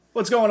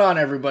What's going on,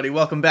 everybody?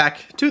 Welcome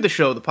back to the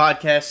show, the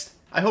podcast.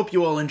 I hope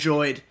you all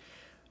enjoyed,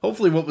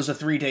 hopefully, what was a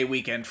 3-day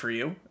weekend for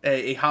you,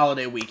 a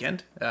holiday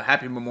weekend.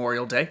 Happy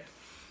Memorial Day.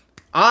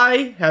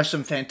 I have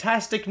some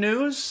fantastic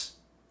news.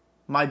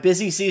 My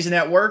busy season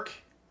at work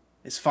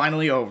is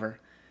finally over.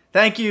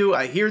 Thank you.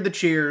 I hear the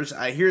cheers.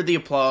 I hear the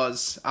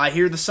applause. I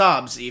hear the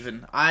sobs,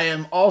 even. I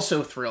am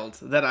also thrilled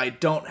that I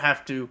don't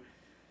have to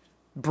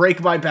break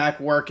my back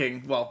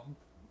working, well,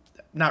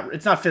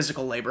 it's not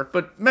physical labor,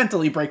 but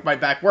mentally break my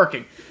back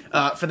working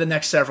for the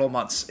next several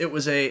months. It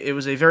was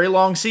a very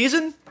long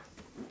season,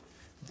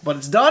 but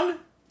it's done,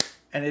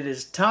 and it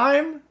is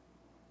time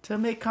to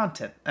make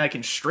content. I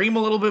can stream a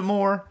little bit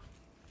more,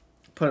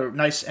 put a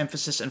nice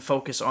emphasis and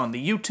focus on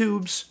the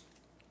YouTubes.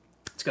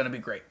 It's going to be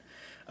great.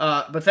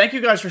 But thank you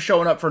guys for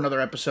showing up for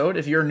another episode.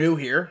 If you're new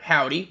here,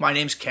 howdy. My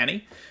name's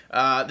Kenny.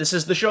 This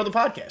is the show, the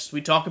podcast. We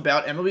talk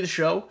about MLB The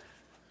Show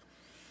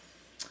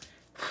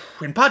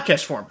in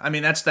podcast form. I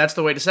mean, that's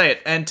the way to say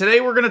it. And today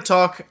we're going to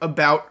talk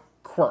about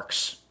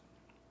Quirks.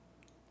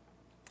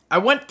 I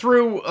went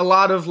through a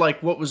lot of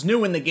what was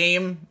new in the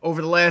game over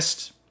the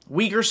last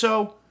week or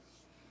so.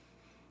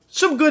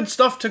 Some good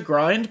stuff to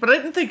grind, but I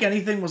didn't think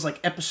anything was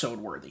episode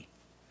worthy.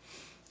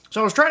 So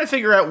I was trying to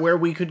figure out where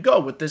we could go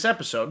with this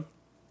episode.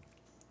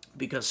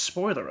 Because,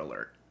 spoiler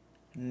alert,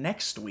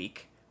 next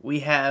week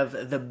we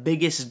have the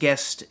biggest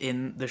guest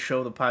in the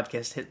show, the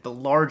podcast, the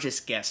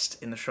largest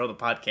guest in the show, the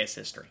podcast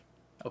history.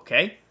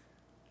 Okay?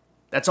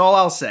 That's all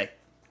I'll say.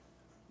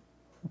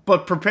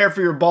 But prepare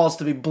for your balls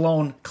to be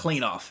blown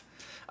clean off.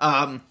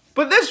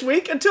 But this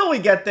week, until we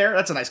get there,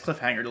 that's a nice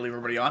cliffhanger to leave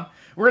everybody on,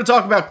 we're going to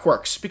talk about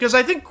Quirks. Because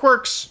I think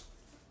Quirks,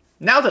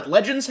 now that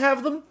Legends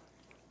have them,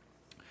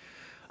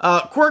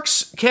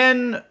 Quirks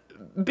can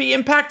be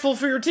impactful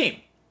for your team.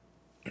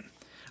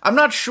 I'm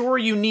not sure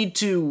you need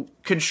to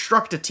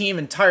construct a team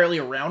entirely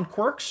around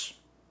Quirks.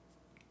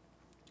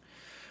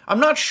 I'm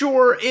not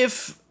sure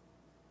if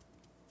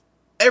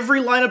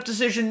every lineup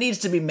decision needs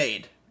to be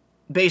made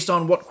based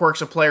on what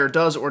Quirks a player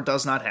does or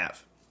does not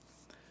have.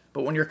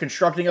 But when you're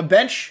constructing a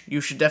bench, you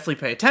should definitely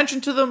pay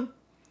attention to them.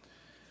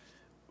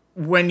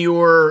 When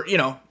you're,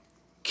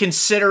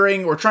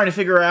 considering or trying to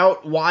figure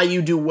out why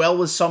you do well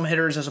with some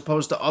hitters as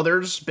opposed to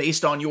others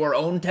based on your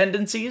own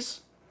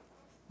tendencies,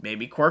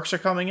 maybe Quirks are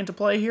coming into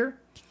play here.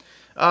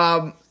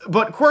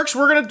 But Quirks,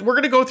 we're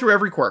gonna go through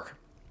every quirk.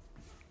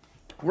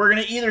 We're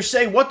gonna either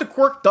say what the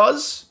quirk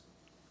does,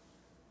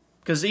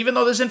 because even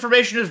though this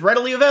information is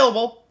readily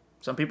available,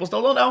 some people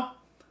still don't know.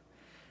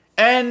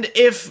 And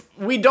if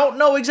we don't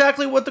know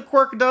exactly what the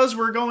quirk does,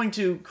 we're going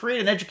to create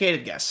an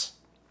educated guess.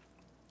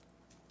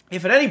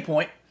 If at any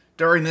point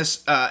during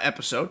this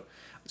episode,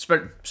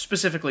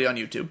 specifically on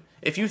YouTube,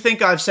 if you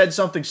think I've said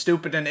something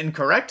stupid and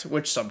incorrect,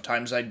 which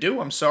sometimes I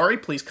do, I'm sorry,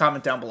 please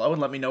comment down below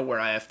and let me know where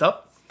I effed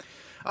up.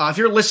 If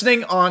you're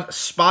listening on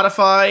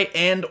Spotify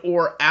and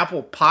or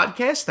Apple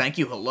Podcasts, thank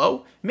you,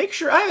 hello. Make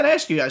sure, I haven't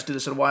asked you guys to do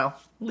this in a while,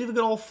 leave a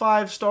good old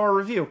 5-star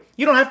review.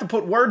 You don't have to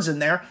put words in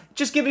there,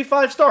 just give me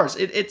 5 stars.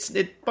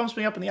 It bumps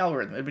me up in the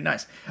algorithm, it'd be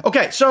nice.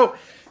 Okay, so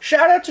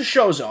shout out to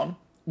Showzone.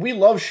 We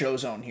love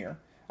Showzone here.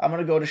 I'm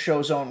going to go to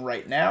Showzone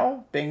right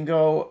now.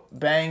 Bingo,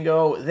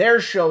 bango,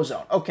 there's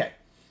Showzone. Okay,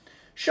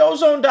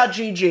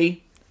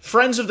 Showzone.gg,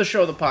 friends of the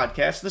show, the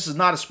podcast. This is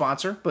not a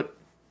sponsor, but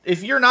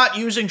if you're not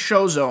using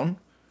Showzone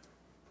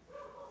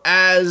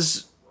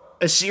as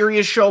a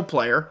serious show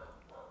player,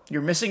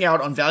 you're missing out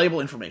on valuable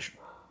information,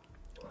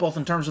 both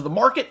in terms of the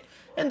market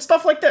and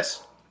stuff like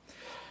this.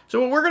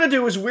 So what we're going to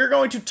do is we're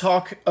going to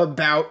talk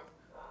about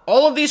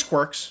all of these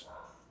quirks,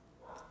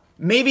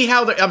 maybe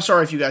how I'm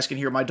sorry if you guys can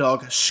hear my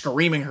dog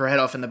screaming her head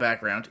off in the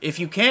background. If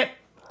you can't,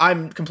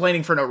 I'm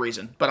complaining for no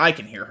reason, but I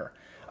can hear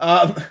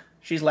her.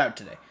 She's loud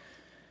today.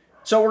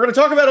 So we're going to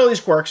talk about all these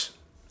quirks,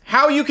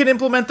 how you can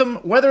implement them,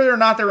 whether or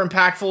not they're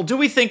impactful, do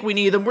we think we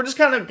need them? We're just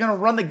kind of going to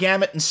run the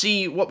gamut and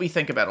see what we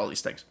think about all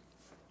these things.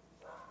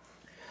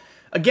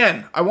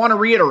 Again, I want to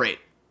reiterate,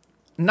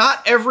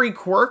 not every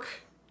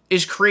quirk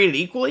is created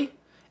equally.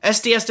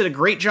 SDS did a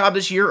great job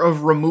this year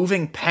of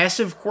removing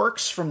passive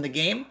quirks from the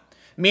game,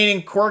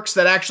 meaning quirks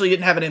that actually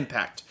didn't have an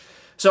impact.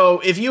 So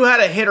if you had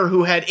a hitter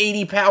who had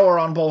 80 power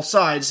on both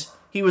sides,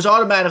 he was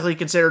automatically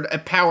considered a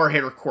power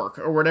hitter quirk,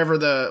 or whatever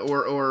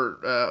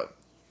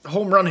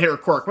home run hitter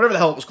quirk, whatever the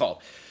hell it was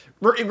called.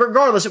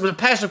 Regardless, it was a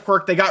passive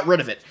quirk, they got rid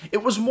of it.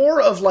 It was more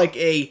of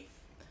a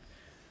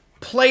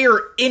player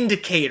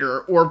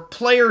indicator or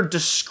player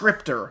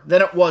descriptor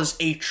than it was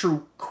a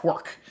true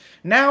quirk.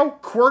 Now,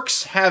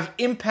 quirks have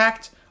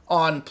impact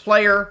on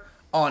player,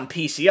 on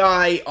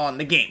PCI, on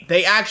the game.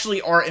 They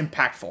actually are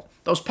impactful.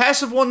 Those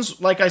passive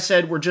ones, like I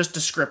said, were just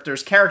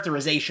descriptors,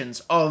 characterizations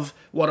of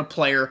what a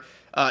player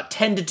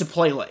tended to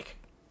play like,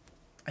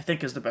 I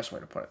think is the best way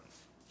to put it.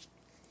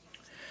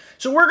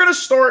 So we're going to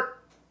start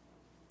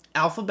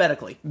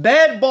alphabetically.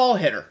 Bad ball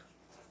hitter.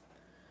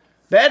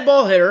 Bad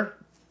ball hitter,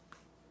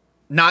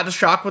 not a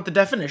shock what the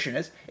definition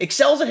is,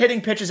 excels at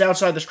hitting pitches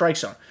outside the strike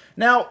zone.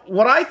 Now,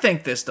 what I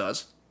think this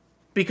does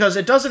because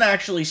it doesn't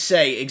actually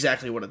say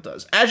exactly what it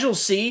does. As you'll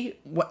see,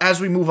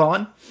 as we move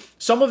on,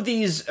 some of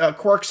these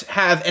quirks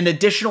have an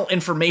additional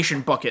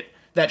information bucket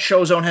that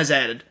Showzone has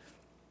added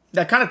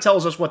that kind of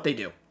tells us what they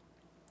do.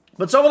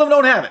 But some of them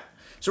don't have it.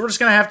 So we're just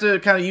going to have to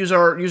kind of use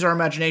our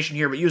imagination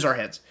here, but use our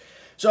heads.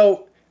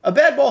 So a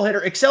bad ball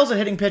hitter excels at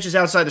hitting pitches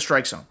outside the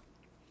strike zone.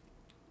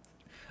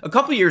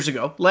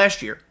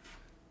 Last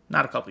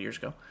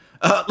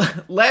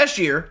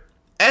year,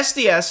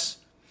 SDS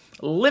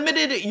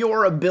limited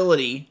your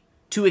ability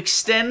to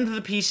extend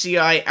the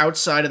PCI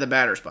outside of the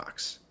batter's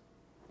box.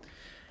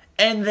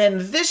 And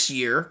then this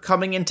year,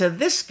 coming into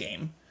this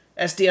game,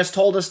 SDS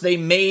told us they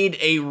made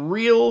a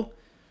real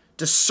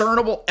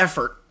discernible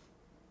effort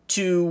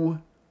to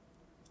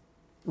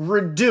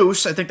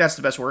reduce, I think that's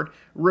the best word,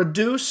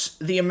 reduce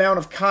the amount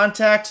of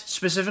contact,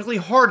 specifically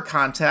hard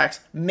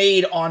contact,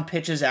 made on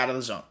pitches out of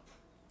the zone.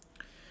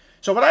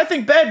 So what I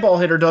think bad ball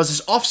hitter does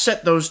is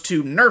offset those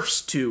two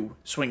nerfs to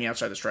swinging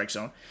outside the strike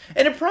zone,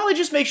 and it probably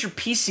just makes your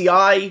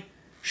PCI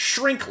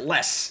shrink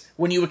less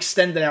when you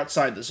extend it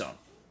outside the zone.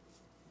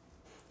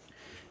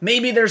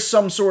 Maybe there's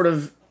some sort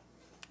of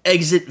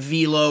exit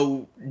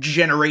velo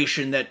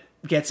generation that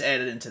gets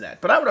added into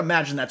that, but I would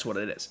imagine that's what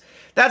it is.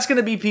 That's going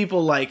to be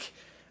people like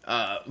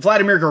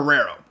Vladimir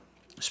Guerrero,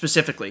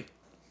 specifically,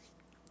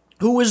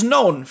 who is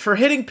known for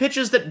hitting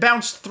pitches that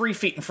bounce 3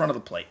 feet in front of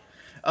the plate.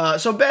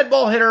 So bad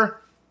ball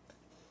hitter,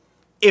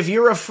 if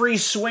you're a free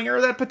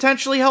swinger that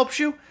potentially helps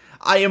you,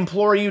 I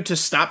implore you to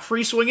stop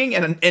free swinging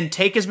and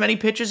take as many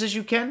pitches as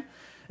you can,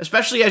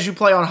 especially as you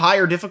play on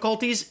higher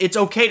difficulties. It's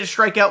okay to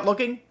strike out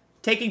looking.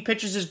 Taking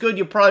pitches is good.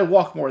 You'll probably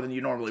walk more than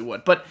you normally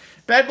would. But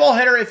bad ball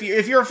hitter, if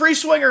you're a free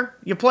swinger,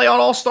 you play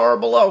on All-Star or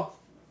below,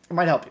 it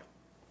might help you.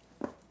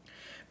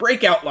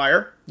 Break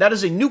Outlier, that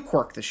is a new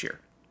quirk this year.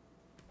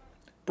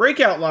 Break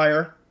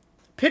Outlier,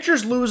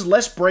 pitchers lose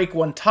less break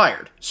when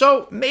tired.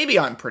 So maybe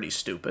I'm pretty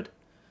stupid.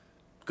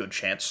 Good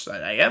chance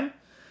that I am.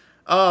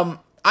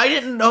 I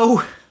didn't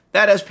know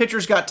that as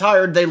pitchers got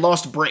tired, they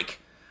lost break.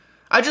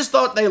 I just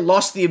thought they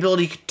lost the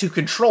ability to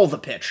control the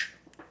pitch.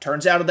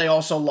 Turns out they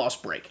also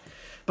lost break.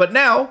 But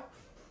now,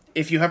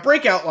 if you have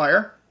Break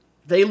Outlier,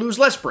 they lose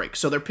less break.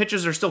 So their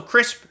pitches are still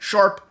crisp,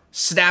 sharp,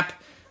 snap,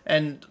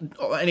 and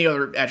any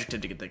other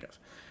adjective you can think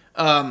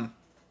of.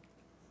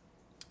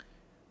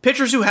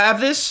 Pitchers who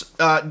have this,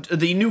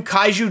 the new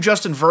Kaiju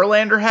Justin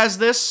Verlander has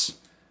this.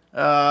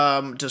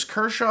 Does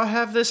Kershaw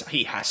have this?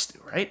 He has to,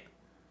 right?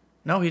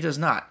 No, he does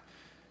not.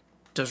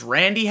 Does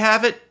Randy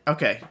have it?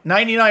 Okay.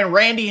 99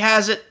 Randy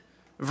has it.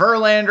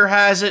 Verlander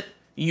has it.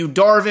 Yu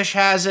Darvish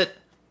has it.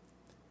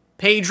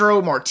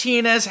 Pedro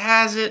Martinez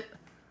has it.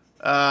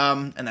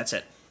 And that's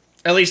it.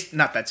 At least,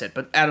 not that's it,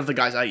 but out of the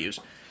guys I use.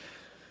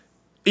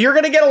 You're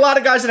going to get a lot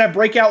of guys that have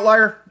Break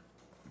Outlier,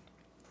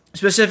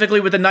 specifically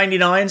with the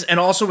 99s, and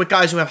also with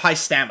guys who have high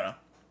stamina.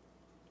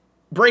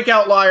 Break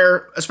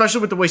Outlier,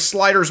 especially with the way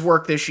sliders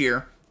work this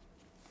year,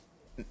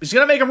 is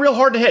going to make them real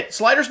hard to hit.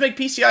 Sliders make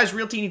PCIs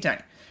real teeny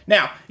tiny.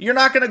 Now, you're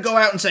not going to go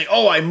out and say,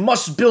 oh, I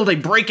must build a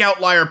Break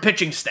Outlier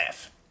pitching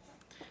staff.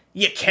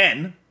 You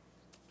can.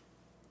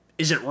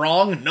 Is it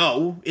wrong?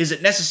 No. Is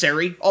it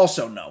necessary?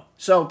 Also no.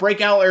 So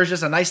Break Outlier is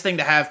just a nice thing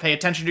to have. Pay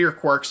attention to your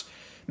quirks.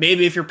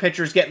 Maybe if your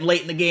pitcher's getting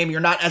late in the game, you're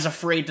not as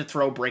afraid to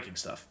throw breaking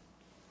stuff.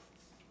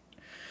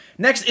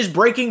 Next is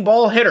Breaking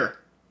Ball Hitter.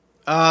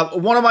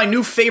 One of my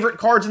new favorite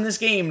cards in this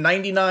game,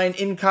 99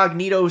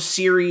 Incognito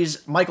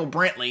Series Michael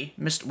Brantley.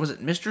 Was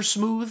it Mr.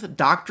 Smooth?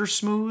 Dr.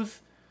 Smooth?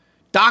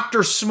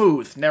 Dr.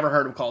 Smooth. Never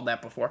heard him called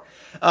that before.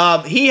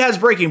 He has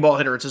Breaking Ball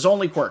Hitter. It's his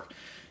only quirk.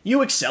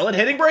 You excel at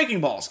hitting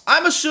breaking balls.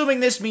 I'm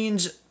assuming this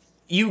means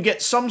you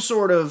get some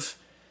sort of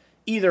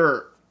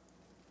either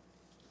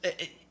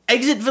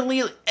exit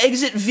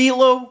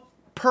velo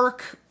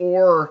perk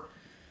or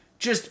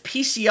just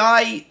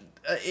PCI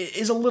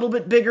is a little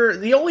bit bigger.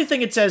 The only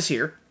thing it says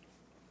here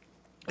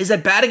is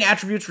that batting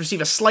attributes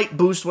receive a slight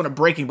boost when a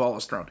breaking ball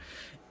is thrown.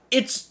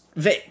 It's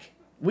vague.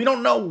 We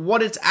don't know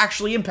what it's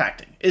actually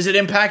impacting. Is it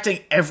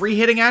impacting every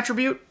hitting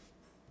attribute?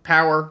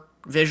 Power,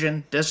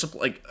 vision,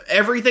 discipline, like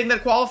everything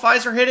that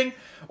qualifies for hitting?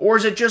 Or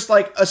is it just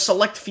like a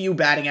select few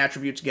batting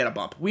attributes get a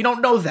bump? We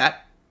don't know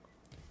that.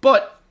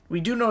 But we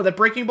do know that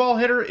Breaking Ball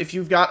Hitter, if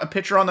you've got a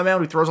pitcher on the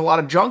mound who throws a lot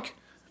of junk,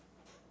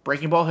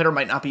 Breaking Ball Hitter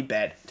might not be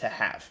bad to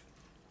have.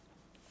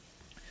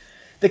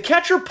 The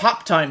Catcher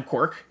Pop Time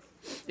quirk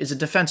is a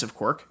defensive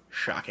quirk.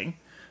 Shocking.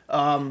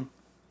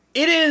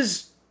 It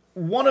is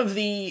one of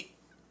a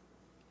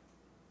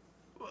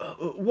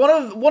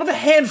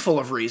handful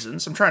of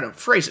reasons, I'm trying to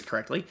phrase it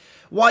correctly,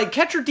 why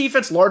catcher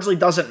defense largely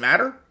doesn't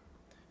matter.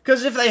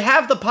 Because if they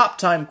have the Pop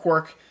Time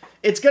quirk,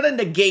 it's going to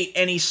negate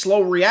any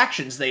slow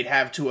reactions they'd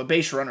have to a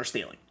base runner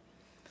stealing.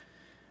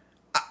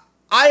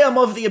 I am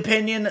of the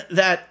opinion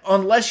that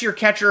unless your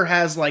catcher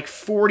has like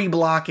 40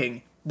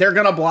 blocking, they're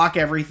going to block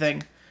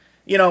everything.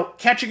 You know,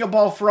 catching a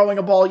ball, throwing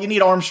a ball, you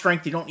need arm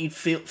strength, you don't need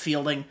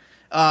fielding.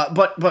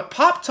 But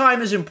Pop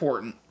Time is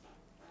important.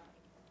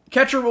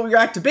 Catcher will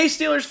react to base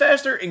stealers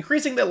faster,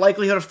 increasing the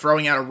likelihood of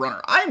throwing out a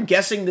runner. I'm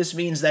guessing this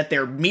means that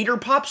their meter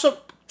pops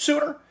up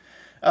sooner.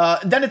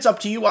 Then it's up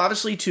to you,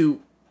 obviously,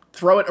 to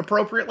throw it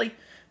appropriately.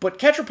 But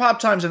Catcher Pop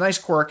Time's a nice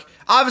quirk.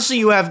 Obviously,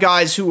 you have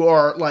guys who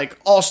are like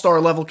all-star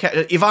level.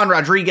 Ivan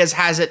Rodriguez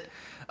has it.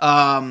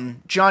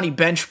 Johnny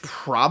Bench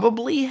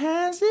probably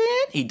has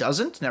it. He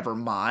doesn't. Never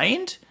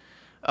mind.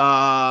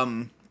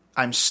 I'm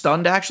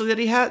stunned, actually, that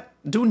he had...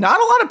 Do not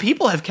a lot of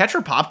people have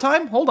Catcher Pop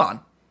Time? Hold on.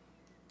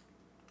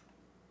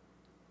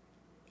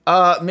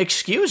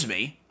 Excuse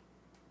me.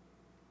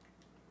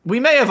 We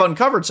may have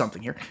uncovered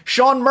something here.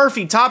 Sean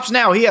Murphy, tops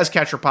now. He has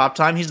Catcher Pop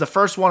Time. He's the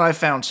first one I've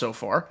found so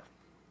far.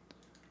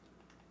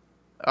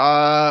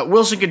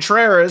 Wilson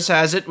Contreras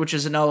has it, which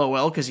is an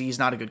LOL because he's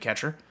not a good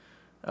catcher.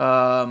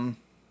 Wow,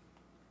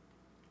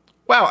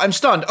 I'm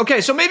stunned.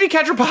 Okay, so maybe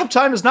Catcher Pop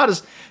Time is not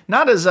as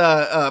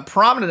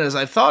prominent as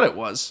I thought it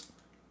was.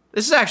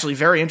 This is actually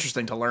very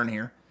interesting to learn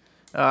here.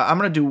 I'm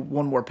going to do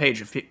one more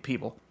page of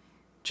people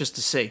just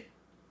to see.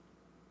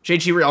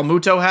 JG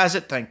Realmuto has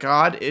it, thank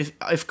God.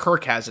 If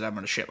Kirk has it, I'm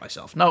going to shit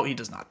myself. No, he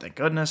does not, thank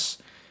goodness.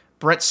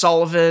 Brett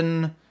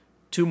Sullivan,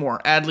 2 more.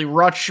 Adley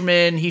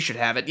Rutschman, he should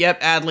have it.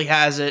 Yep, Adley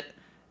has it.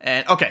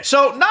 And okay,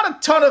 so not a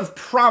ton of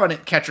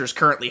prominent catchers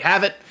currently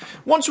have it.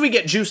 Once we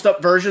get juiced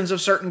up versions of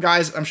certain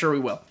guys, I'm sure we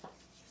will.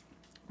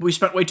 We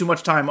spent way too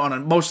much time on a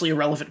mostly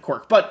irrelevant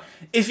quirk. But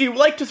if you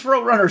like to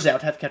throw runners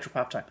out, have Catcher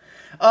Pop Time.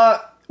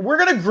 We're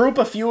going to group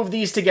a few of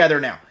these together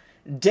now.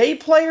 Day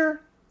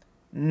player,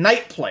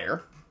 night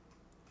player.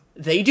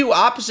 They do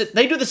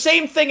the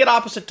same thing at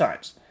opposite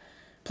times.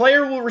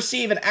 Player will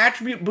receive an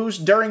attribute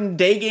boost during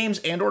day games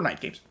and or night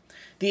games.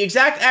 The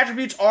exact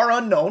attributes are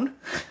unknown,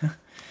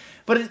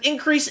 but an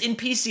increase in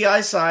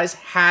PCI size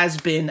has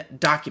been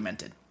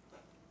documented.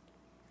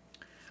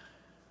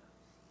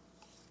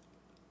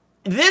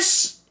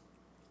 This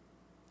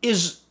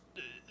is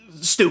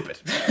stupid.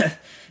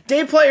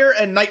 Day player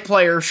and night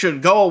player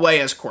should go away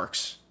as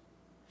quirks.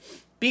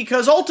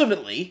 Because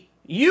ultimately,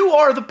 you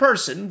are the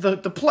person, the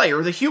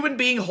player, the human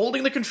being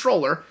holding the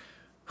controller,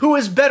 who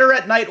is better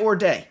at night or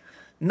day,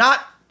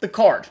 not the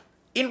card.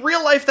 In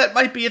real life, that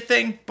might be a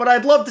thing, but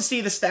I'd love to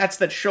see the stats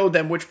that show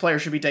them which player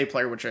should be day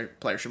player, which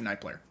player should be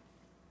night player.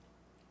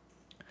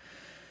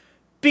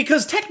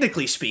 Because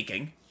technically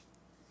speaking,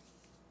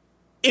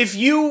 if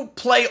you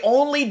play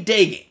only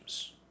day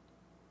games,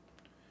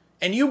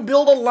 and you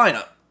build a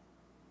lineup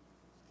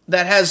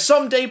that has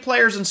some day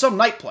players and some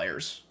night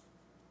players,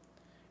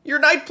 your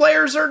night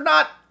players are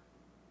not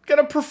going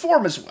to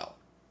perform as well.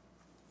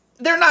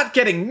 They're not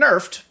getting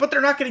nerfed, but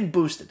they're not getting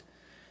boosted.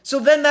 So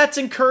then that's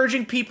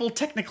encouraging people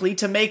technically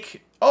to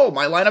make, oh,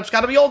 my lineup's got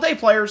to be all day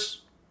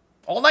players,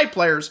 all night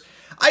players.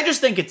 I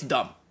just think it's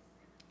dumb.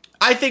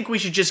 I think we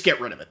should just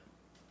get rid of it.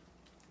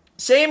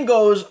 Same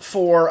goes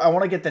for, I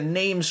want to get the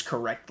names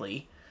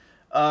correctly,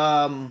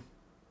 Homebody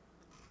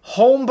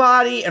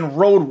and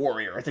Road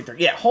Warrior. I think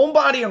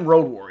Homebody and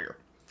Road Warrior.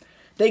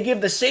 They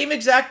give the same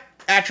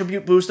exact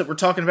attribute boost that we're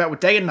talking about with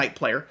day and night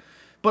player,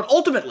 but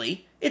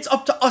ultimately, it's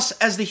up to us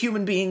as the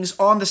human beings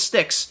on the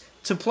sticks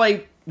to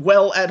play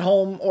well at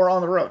home or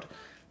on the road.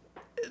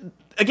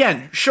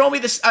 Again, show me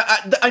this.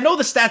 I know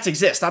the stats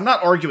exist. I'm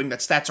not arguing that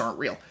stats aren't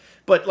real.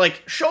 But,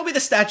 show me the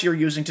stats you're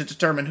using to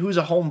determine who's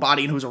a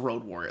homebody and who's a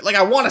road warrior.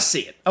 I want to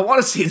see it. I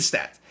want to see the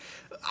stats.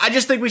 I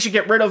just think we should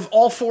get rid of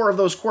all 4 of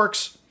those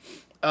quirks.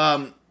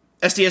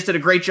 SDS did a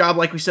great job,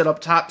 like we said up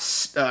top,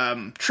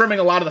 trimming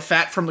a lot of the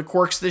fat from the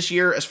quirks this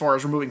year as far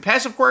as removing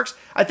passive quirks.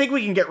 I think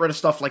we can get rid of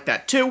stuff like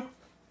that, too.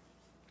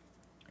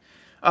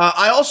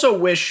 I also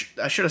wish,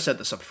 I should have said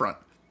this up front,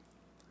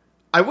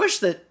 I wish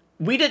that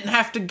we didn't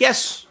have to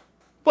guess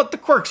what the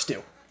quirks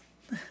do.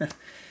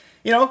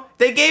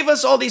 They gave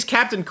us all these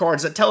captain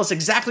cards that tell us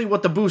exactly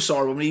what the boosts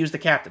are when we use the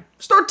captain.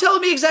 Start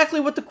telling me exactly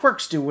what the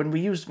quirks do when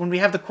we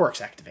have the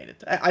quirks activated.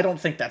 I don't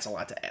think that's a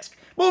lot to ask.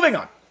 Moving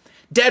on.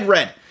 Dead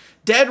Red.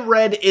 Dead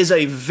Red is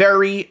a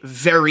very,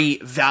 very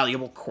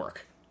valuable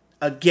quirk.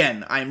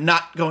 Again, I'm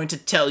not going to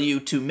tell you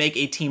to make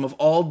a team of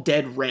all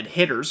Dead Red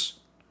hitters,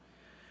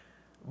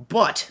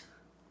 but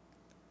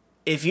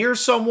if you're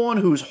someone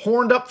who's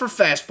horned up for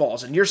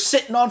fastballs and you're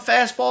sitting on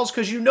fastballs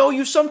because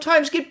you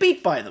sometimes get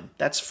beat by them,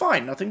 that's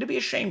fine, nothing to be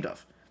ashamed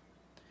of.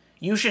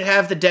 You should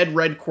have the Dead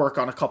Red quirk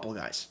on a couple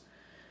guys.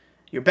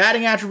 Your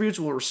batting attributes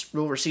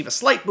will receive a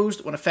slight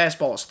boost when a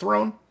fastball is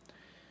thrown.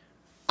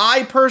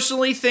 I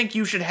personally think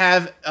you should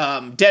have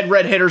Dead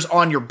Red hitters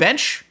on your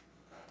bench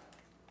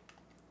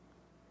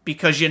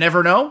because you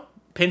never know.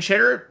 Pinch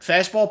hitter,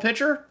 fastball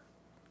pitcher,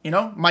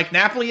 Mike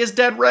Napoli is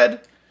Dead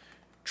Red.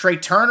 Trey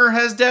Turner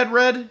has Dead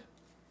Red.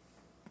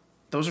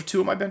 Those are 2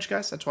 of my bench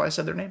guys. That's why I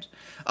said their names.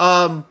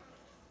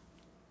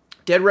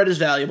 Dead Red is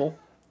valuable.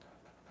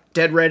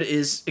 Dead Red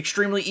is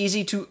extremely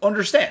easy to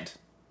understand.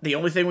 The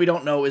only thing we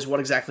don't know is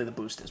what exactly the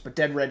boost is, but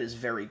Dead Red is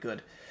very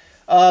good.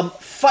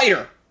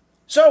 Fighter.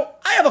 So,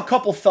 I have a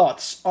couple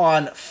thoughts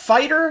on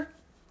Fighter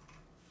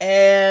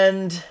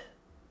and...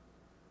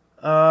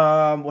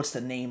 what's the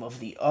name of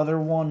the other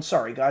one?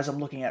 Sorry, guys, I'm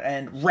looking at...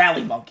 And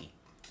Rally Monkey.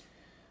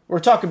 We're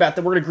talking about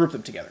that. We're going to group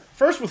them together.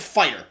 First with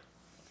Fighter.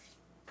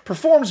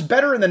 Performs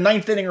better in the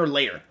 9th inning or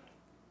later.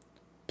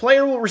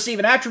 Player will receive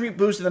an attribute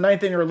boost in the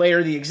 9th inning or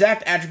later. The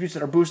exact attributes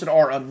that are boosted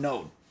are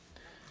unknown.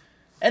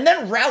 And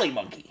then Rally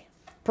Monkey.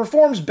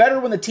 performs better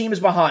when the team is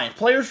behind.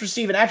 Players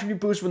receive an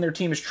attribute boost when their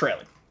team is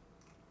trailing.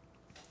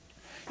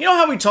 You know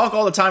how we talk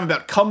all the time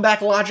about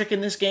comeback logic in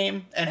this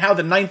game, and how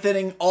the ninth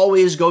inning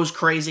always goes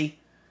crazy?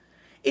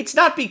 It's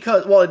not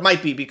because, well, it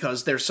might be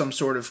because there's some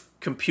sort of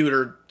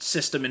computer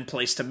system in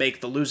place to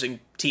make the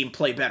losing team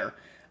play better.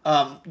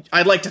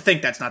 I'd like to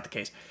think that's not the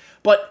case.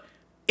 But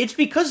it's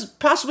because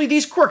possibly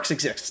these quirks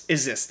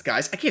exist,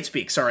 guys. I can't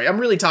speak, sorry. I'm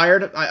really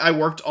tired. I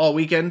worked all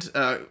weekend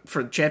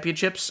for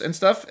championships and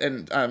stuff,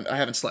 and I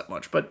haven't slept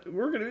much. But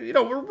we're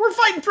gonna, we're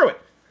fighting through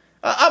it.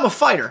 I'm a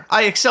fighter.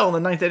 I excel in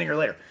the ninth inning or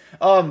later.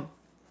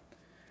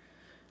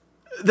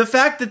 The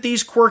fact that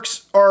these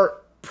quirks are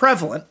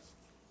prevalent,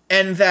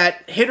 and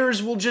that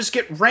hitters will just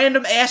get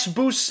random ass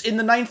boosts in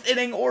the ninth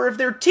inning, or if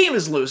their team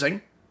is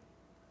losing,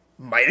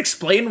 might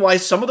explain why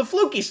some of the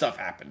fluky stuff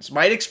happens.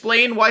 Might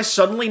explain why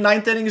suddenly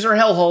ninth innings are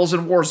hellholes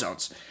and war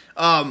zones.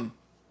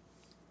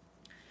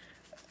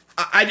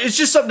 It's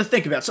just something to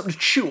think about, something to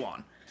chew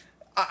on.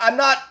 I'm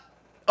not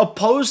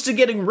opposed to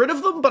getting rid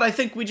of them, but I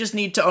think we just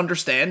need to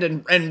understand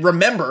and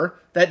remember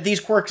that these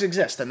quirks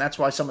exist, and that's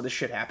why some of this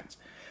shit happens.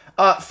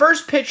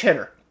 First pitch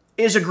hitter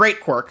is a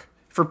great quirk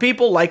for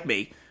people like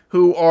me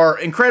who are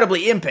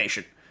incredibly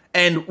impatient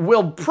and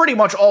will pretty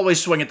much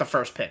always swing at the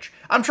first pitch.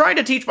 I'm trying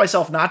to teach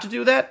myself not to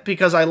do that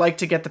because I like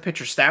to get the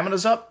pitcher's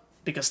staminas up,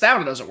 because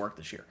stamina doesn't work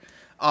this year.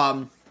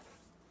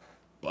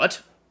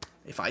 But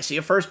if I see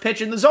a first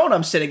pitch in the zone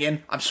I'm sitting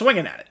in, I'm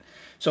swinging at it.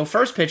 So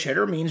first pitch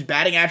hitter means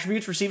batting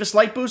attributes receive a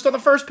slight boost on the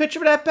first pitch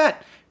of an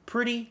at-bat.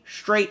 Pretty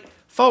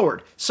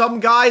straightforward. Some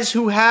guys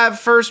who have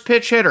first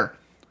pitch hitter: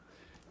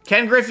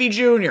 Ken Griffey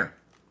Jr.,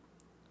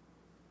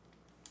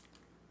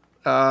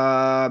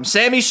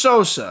 Sammy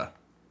Sosa.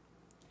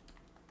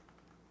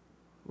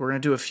 We're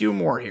going to do a few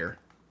more here.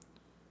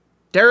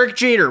 Derek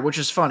Jeter, which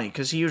is funny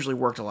because he usually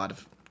worked a lot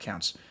of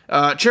counts.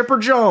 Chipper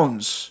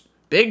Jones,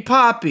 Big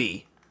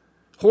Papi,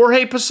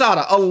 Jorge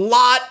Posada. A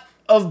lot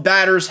of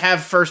batters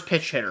have first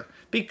pitch hitter.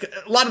 A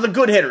lot of the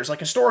good hitters, like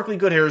historically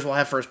good hitters, will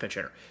have first pitch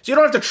hitter. So you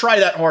don't have to try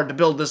that hard to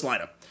build this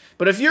lineup.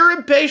 But if you're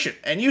impatient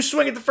and you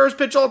swing at the first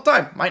pitch all the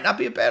time, might not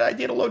be a bad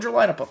idea to load your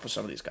lineup up with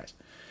some of these guys.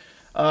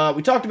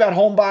 We talked about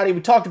homebody.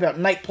 We talked about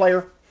night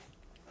player.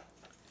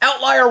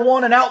 Outlier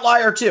 1 and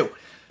Outlier 2.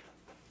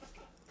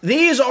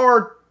 These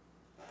are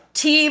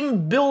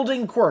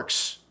team-building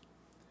quirks.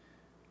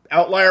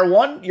 Outlier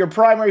 1, your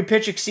primary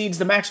pitch exceeds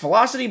the max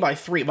velocity by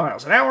 3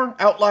 miles an hour.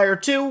 Outlier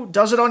 2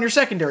 does it on your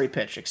secondary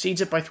pitch,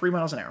 exceeds it by 3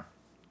 miles an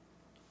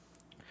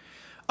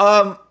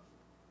hour.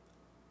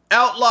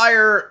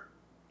 Outlier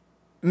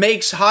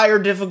makes higher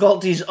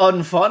difficulties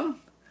unfun,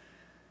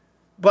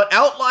 but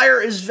Outlier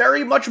is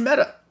very much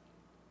meta.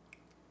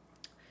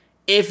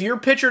 If your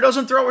pitcher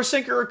doesn't throw a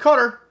sinker or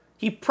cutter,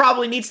 he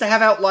probably needs to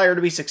have Outlier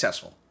to be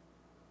successful.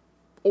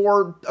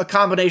 Or a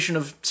combination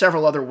of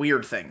several other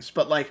weird things.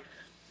 But,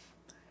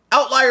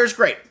 Outlier is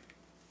great.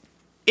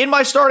 In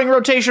my starting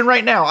rotation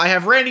right now, I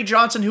have Randy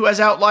Johnson, who has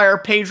Outlier,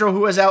 Pedro,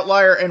 who has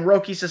Outlier, and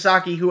Roki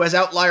Sasaki, who has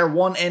Outlier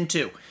 1 and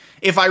 2.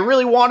 If I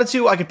really wanted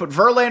to, I could put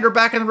Verlander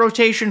back in the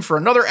rotation for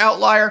another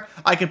Outlier.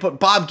 I could put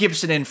Bob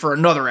Gibson in for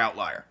another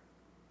Outlier.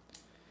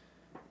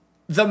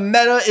 The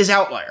meta is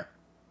Outlier.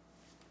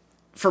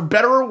 For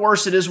better or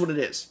worse, it is what it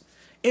is.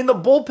 In the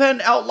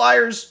bullpen,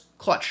 Outlier's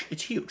clutch.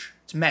 It's huge.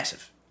 It's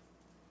massive.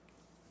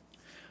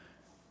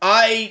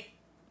 I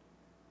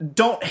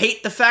don't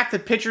hate the fact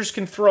that pitchers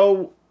can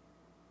throw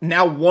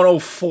now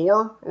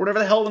 104, or whatever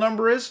the hell the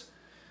number is.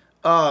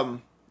 I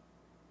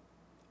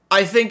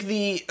think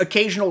the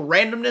occasional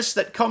randomness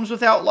that comes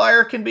with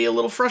Outlier can be a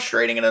little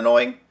frustrating and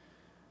annoying.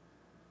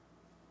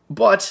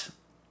 But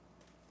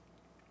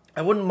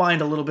I wouldn't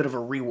mind a little bit of a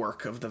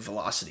rework of the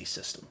velocity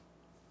system.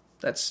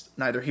 That's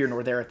neither here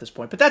nor there at this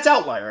point. But that's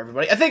Outlier,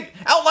 everybody. I think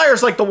Outlier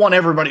is like the one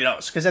everybody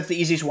knows, because that's the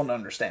easiest one to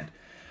understand.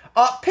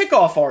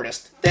 Pickoff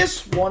artist.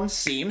 This one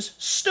seems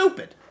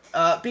stupid,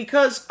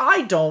 because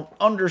I don't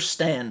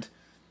understand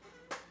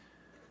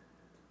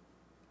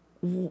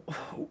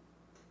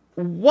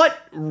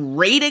what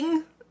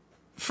rating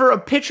for a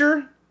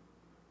pitcher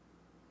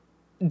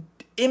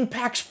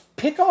impacts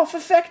pickoff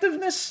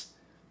effectiveness.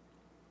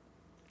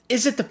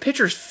 Is it the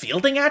pitcher's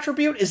fielding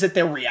attribute? Is it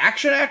their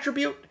reaction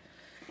attribute?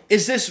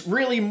 Is this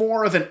really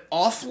more of an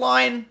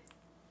offline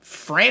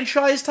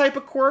franchise type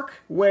of quirk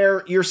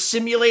where you're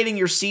simulating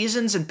your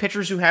seasons and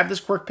pitchers who have this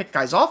quirk pick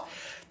guys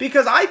off?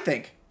 Because I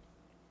think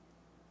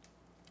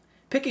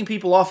picking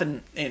people off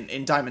in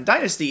Diamond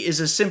Dynasty is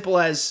as simple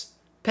as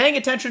paying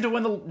attention to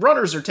when the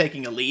runners are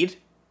taking a lead,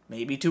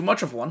 maybe too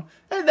much of one,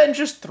 and then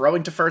just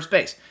throwing to first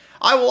base.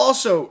 I will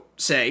also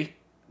say,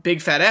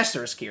 big fat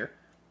asterisk here,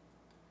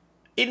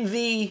 in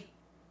the,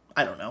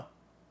 I don't know,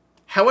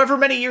 however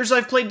many years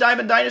I've played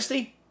Diamond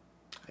Dynasty,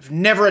 I've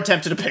never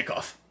attempted a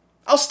pickoff.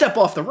 I'll step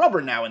off the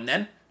rubber now and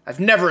then. I've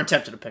never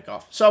attempted a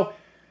pickoff. So,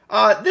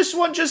 this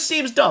one just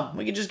seems dumb.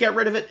 We can just get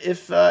rid of it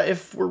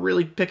if we're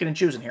really picking and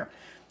choosing here.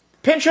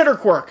 Pinch hitter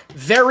quirk.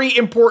 Very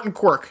important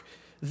quirk.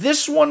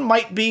 This one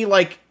might be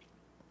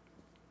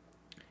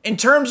in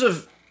terms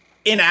of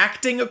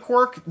enacting a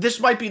quirk, this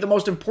might be the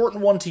most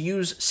important one to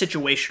use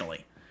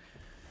situationally.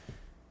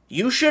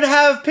 You should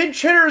have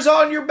pinch hitters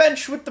on your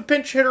bench with the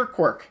pinch hitter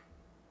quirk.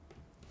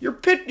 Your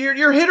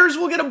hitters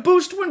will get a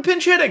boost when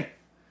pinch hitting.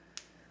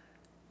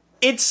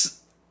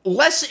 It's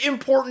less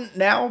important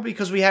now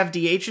because we have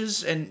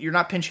DHs and you're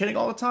not pinch hitting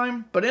all the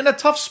time. But in a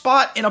tough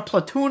spot, in a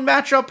platoon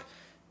matchup,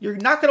 you're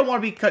not going to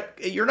want to be cut.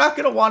 You're not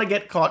going to want to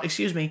get caught,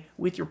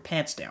 with your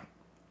pants down.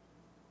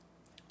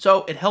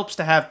 So it helps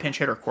to have pinch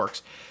hitter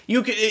quirks.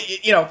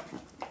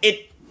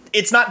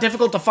 It's not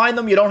difficult to find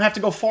them. You don't have to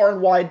go far and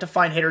wide to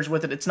find hitters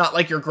with it. It's not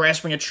like you're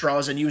grasping at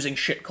straws and using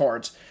shit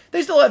cards.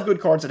 They still have good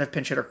cards that have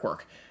pinch hitter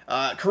quirk.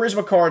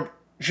 Charisma card,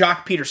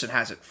 Jacques Peterson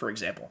has it, for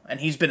example.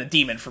 And he's been a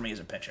demon for me as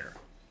a pinch hitter.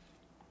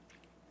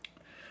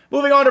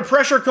 Moving on to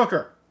Pressure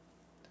Cooker.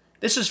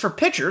 This is for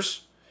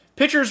pitchers.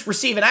 Pitchers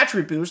receive an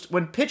attribute boost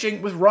when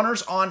pitching with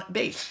runners on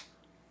base.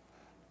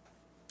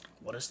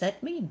 What does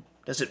that mean?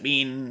 Does it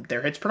mean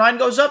their hits per 9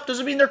 goes up? Does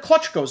it mean their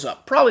clutch goes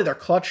up? Probably their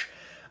clutch.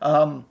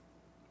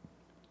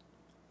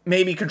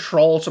 Maybe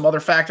control, some other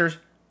factors.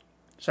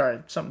 Sorry,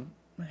 some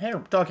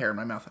dog hair in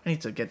my mouth. I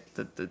need to get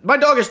my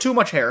dog has too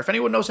much hair. If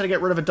anyone knows how to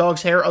get rid of a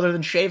dog's hair other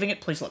than shaving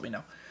it, please let me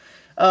know.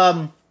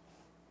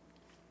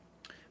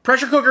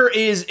 Pressure cooker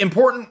is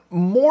important,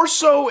 more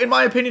so, in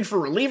my opinion, for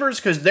relievers,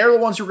 because they're the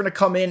ones who are going to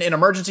come in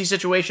emergency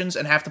situations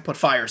and have to put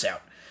fires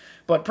out.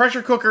 But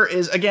pressure cooker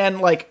is, again,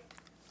 like,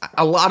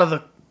 a lot of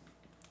the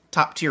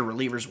top-tier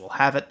relievers will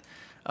have it.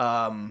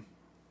 At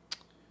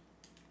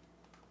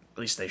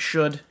least they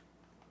should.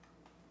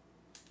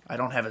 I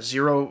don't have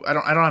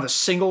a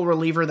single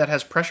reliever that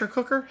has pressure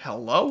cooker.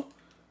 Hello?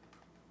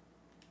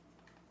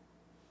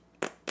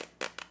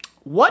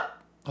 What?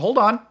 Hold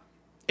on.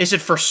 Is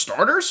it for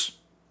starters?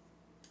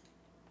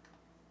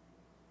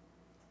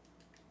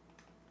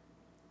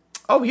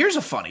 Oh, here's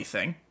a funny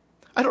thing.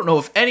 I don't know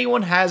if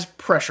anyone has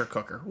pressure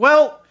cooker.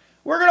 Well,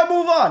 we're going to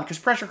move on, because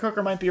pressure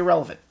cooker might be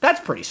irrelevant. That's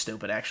pretty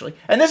stupid, actually.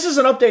 And this is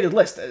an updated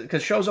list,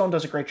 because Showzone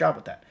does a great job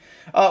with that.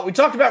 We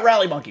talked about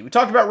Rally Monkey. We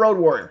talked about Road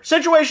Warrior.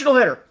 Situational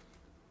hitter.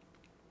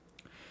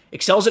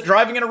 Excels at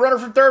driving in a runner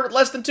from third with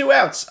less than 2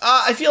 outs.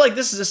 I feel like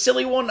this is a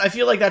silly one. I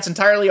feel like that's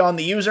entirely on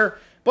the user.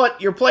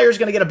 But your player's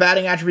going to get a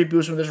batting attribute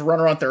boost when there's a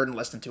runner on third and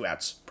less than 2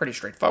 outs. Pretty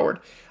straightforward.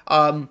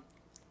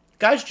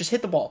 Guys, just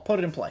hit the ball. Put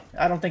it in play.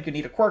 I don't think you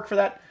need a quirk for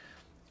that.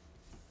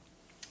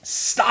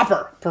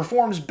 Stopper.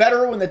 Performs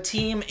better when the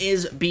team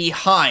is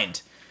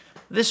behind.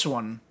 This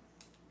one,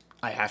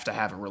 I have to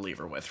have a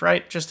reliever with,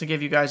 right? Just to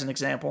give you guys an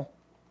example.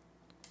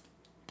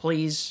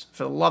 Please,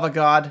 for the love of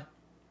God,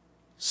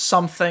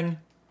 something.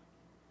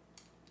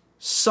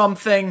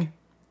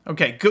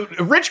 Okay, good.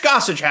 Rich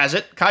Gossage has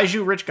it.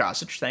 Kaiju Rich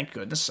Gossage. Thank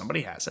goodness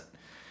somebody has it.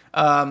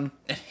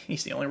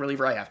 He's the only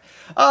reliever I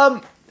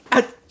have.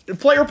 The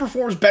player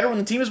performs better when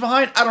the team is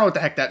behind. I don't know what the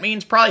heck that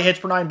means. Probably hits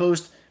per 9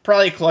 boost.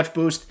 Probably a clutch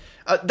boost.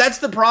 That's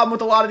the problem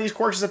with a lot of these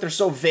quirks, is that they're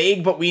so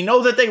vague, but we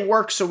know that they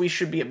work, so we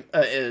should be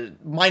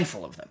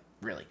mindful of them,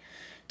 really.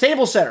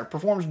 Table setter.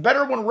 Performs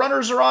better when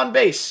runners are on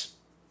base.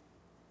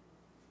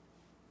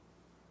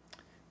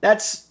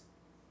 That's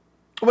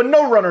when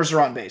no runners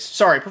are on base.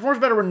 Sorry, performs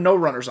better when no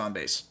runners on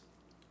base.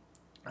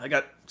 I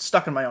got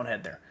stuck in my own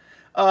head there.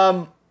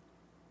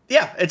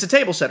 Yeah, it's a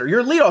table setter.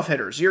 Your leadoff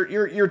hitters,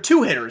 your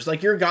 2 hitters,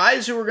 like your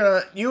guys who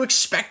are you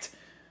expect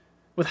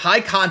with high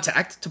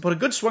contact to put a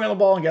good swing on the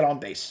ball and get on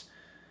base.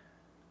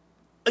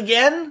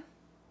 Again,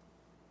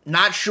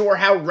 not sure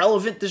how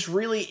relevant this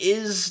really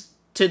is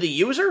to the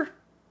user.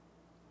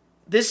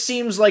 This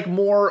seems like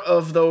more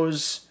of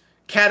those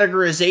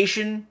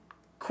categorization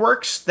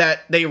quirks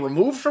that they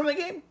removed from the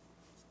game.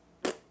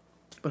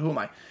 But who am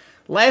I?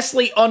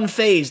 Lastly,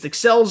 unfazed.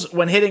 Excels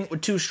when hitting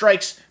with 2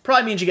 strikes.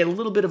 Probably means you get a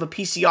little bit of a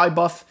PCI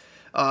buff.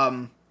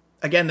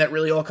 Again, that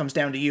really all comes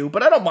down to you.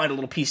 But I don't mind a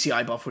little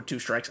PCI buff with 2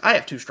 strikes. I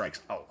have 2 strikes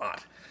a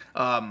lot.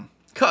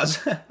 Because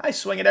I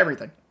swing at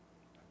everything.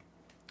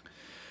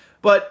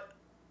 But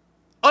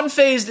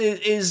unfazed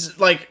is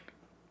like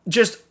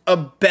just a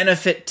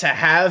benefit to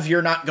have.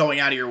 You're not going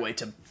out of your way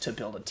to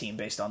build a team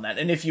based on that.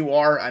 And if you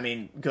are, I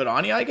mean, good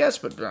on you, I guess.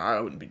 But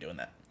I wouldn't be doing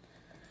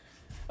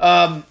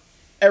that.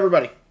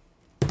 Everybody,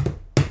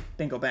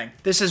 bingo bang.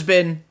 This has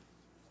been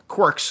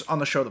Quirks on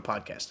the Show, the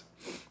podcast.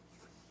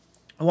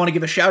 I want to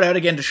give a shout out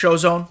again to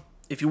Showzone.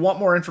 If you want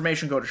more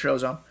information, go to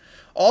Showzone.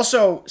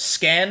 Also,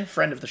 Scan,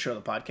 friend of the Show,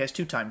 the podcast,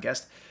 2-time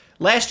guest,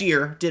 last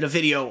year did a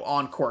video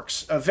on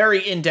Quirks, a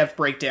very in-depth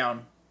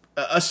breakdown,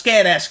 a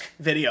Scan-esque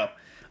video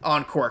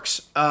on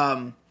Quirks.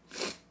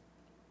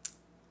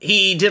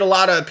 He did a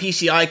lot of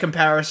PCI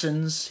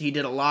comparisons. He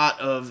did a lot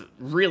of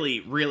really,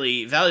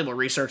 really valuable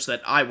research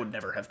that I would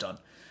never have done.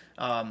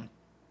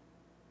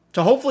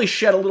 To hopefully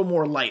shed a little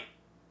more light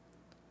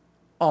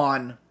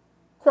on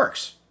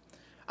Quirks.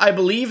 I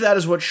believe that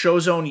is what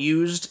Showzone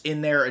used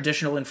in their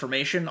additional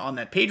information on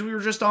that page we were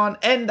just on,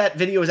 and that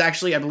video is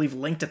actually, I believe,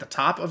 linked at the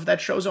top of that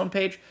Showzone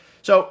page.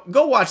 So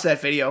go watch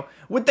that video,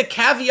 with the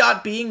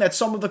caveat being that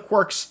some of the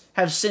quirks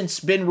have since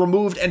been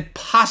removed and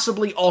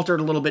possibly altered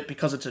a little bit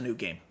because it's a new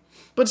game.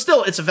 But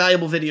still, it's a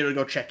valuable video to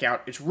go check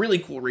out. It's really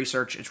cool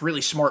research. It's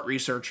really smart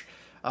research.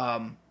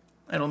 And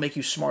it'll make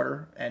you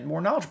smarter and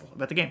more knowledgeable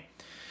about the game.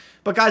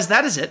 But guys,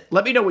 that is it.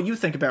 Let me know what you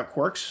think about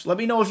Quirks. Let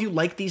me know if you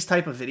like these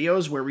type of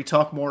videos where we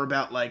talk more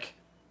about, like,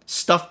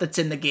 stuff that's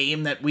in the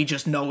game that we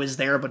just know is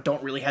there but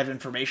don't really have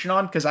information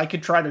on, because I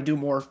could try to do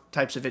more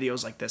types of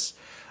videos like this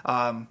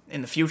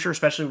in the future,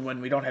 especially when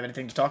we don't have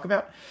anything to talk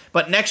about.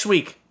 But next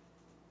week,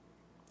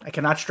 I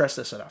cannot stress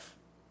this enough.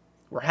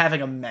 We're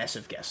having a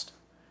massive guest.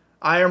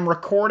 I am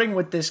recording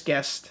with this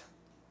guest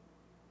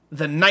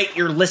the night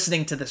you're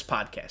listening to this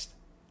podcast.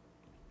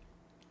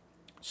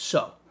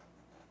 So,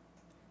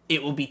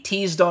 it will be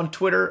teased on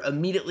Twitter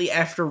immediately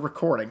after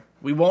recording.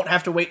 We won't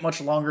have to wait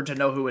much longer to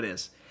know who it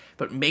is.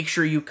 But make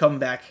sure you come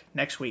back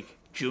next week,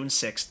 June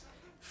 6th,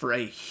 for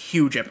a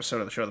huge episode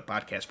of the show, the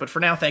podcast. But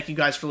for now, thank you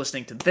guys for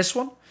listening to this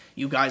one.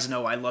 You guys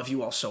know I love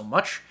you all so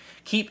much.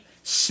 Keep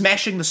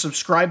smashing the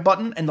subscribe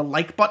button and the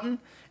like button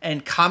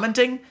and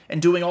commenting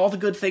and doing all the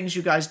good things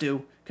you guys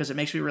do, because it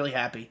makes me really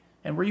happy.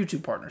 And we're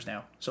YouTube partners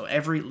now, so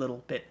every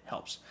little bit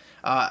helps.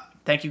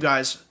 Thank you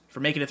guys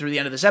for making it through the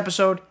end of this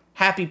episode.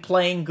 Happy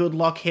playing, good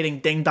luck hitting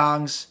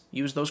ding-dongs.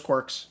 Use those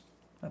quirks.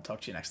 I'll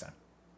talk to you next time.